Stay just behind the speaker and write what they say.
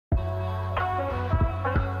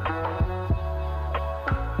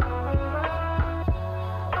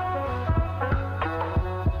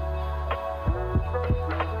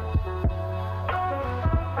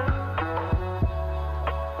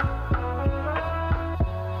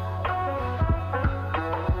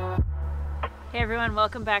Hey everyone,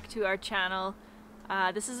 welcome back to our channel.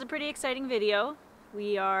 This is a pretty exciting video.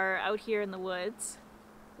 We are out here in the woods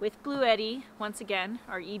with Bluetti, once again,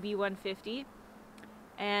 our EB150.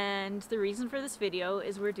 And the reason for this video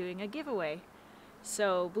is we're doing a giveaway.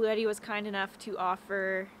 So Bluetti was kind enough to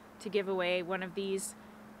offer to give away one of these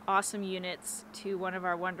awesome units to one of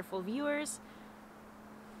our wonderful viewers.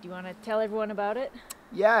 Do you want to tell everyone about it?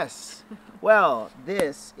 Yes. Well,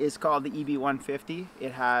 this is called the EB150.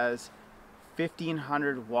 It has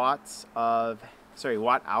 1,500 watts of,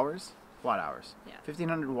 watt hours? Watt hours. Yeah.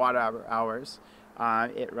 1,500 watt hours.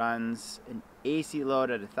 It runs an AC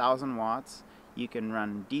load at 1,000 watts. You can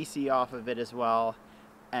run DC off of it as well.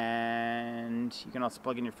 And you can also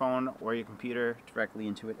plug in your phone or your computer directly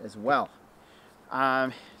into it as well.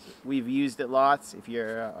 We've used it lots. If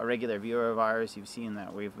you're a regular viewer of ours, you've seen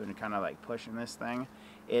that we've been kind of like pushing this thing.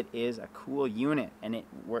 It is a cool unit, and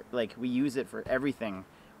we use it for everything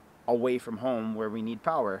away from home where we need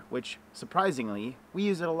power, which surprisingly we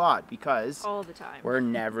use it a lot because all the time we're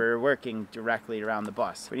never working directly around the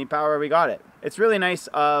bus. We need power, we got it. It's really nice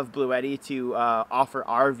of Bluetti to offer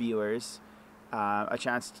our viewers a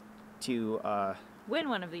chance to win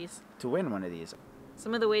one of these.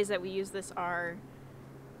 Some of the ways that we use this are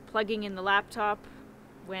plugging in the laptop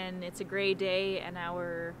when it's a gray day and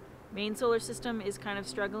our main solar system is kind of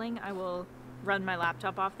struggling. I will run my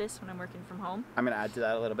laptop off this when I'm working from home. I'm going to add to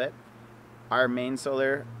that a little bit. Our main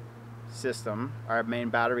solar system, our main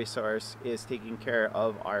battery source, is taking care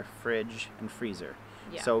of our fridge and freezer.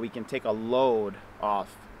 Yeah. So we can take a load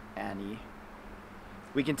off, Annie.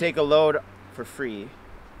 We can take a load for free.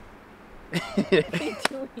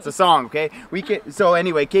 It's a song, okay? So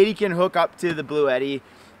anyway, Katie can hook up to the Bluetti,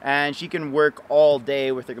 and she can work all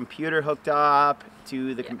day with her computer hooked up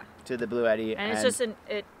to the Bluetti. And it's just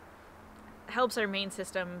it helps our main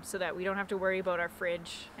system so that we don't have to worry about our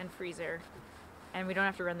fridge and freezer, and we don't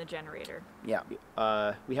have to run the generator. Yeah,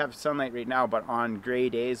 we have sunlight right now, but on gray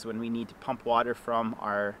days when we need to pump water from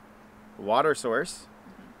our water source,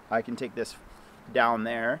 I can take this down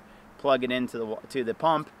there, plug it into the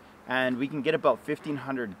pump, and we can get about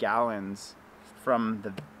 1,500 gallons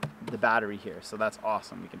from the battery here. So that's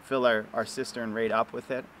awesome. We can fill our cistern right up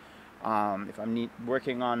with it. If I'm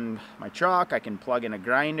working on my truck, I can plug in a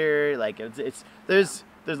grinder. Like there's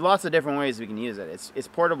lots of different ways we can use it. It's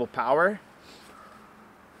portable power.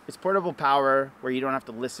 It's portable power where you don't have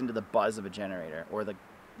to listen to the buzz of a generator or the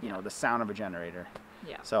sound of a generator.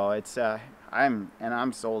 Yeah. So it's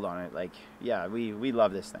I'm sold on it. Like, yeah, we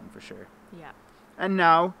love this thing for sure. Yeah. And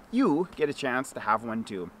now you get a chance to have one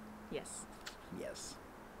too. Yes. Yes.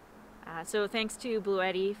 So thanks to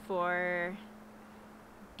Bluetti for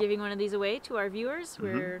giving one of these away to our viewers.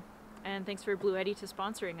 And thanks for Bluetti to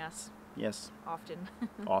sponsoring us. Yes. Often.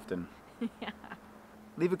 Often. Yeah.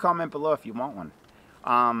 Leave a comment below if you want one.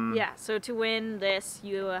 Yeah, so to win this,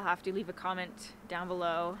 you have to leave a comment down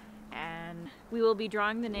below, and we will be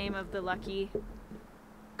drawing the name of the lucky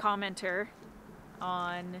commenter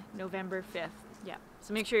on November 5th. Yeah,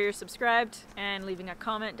 so make sure you're subscribed and leaving a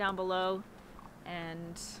comment down below,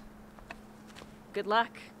 and good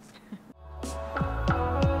luck.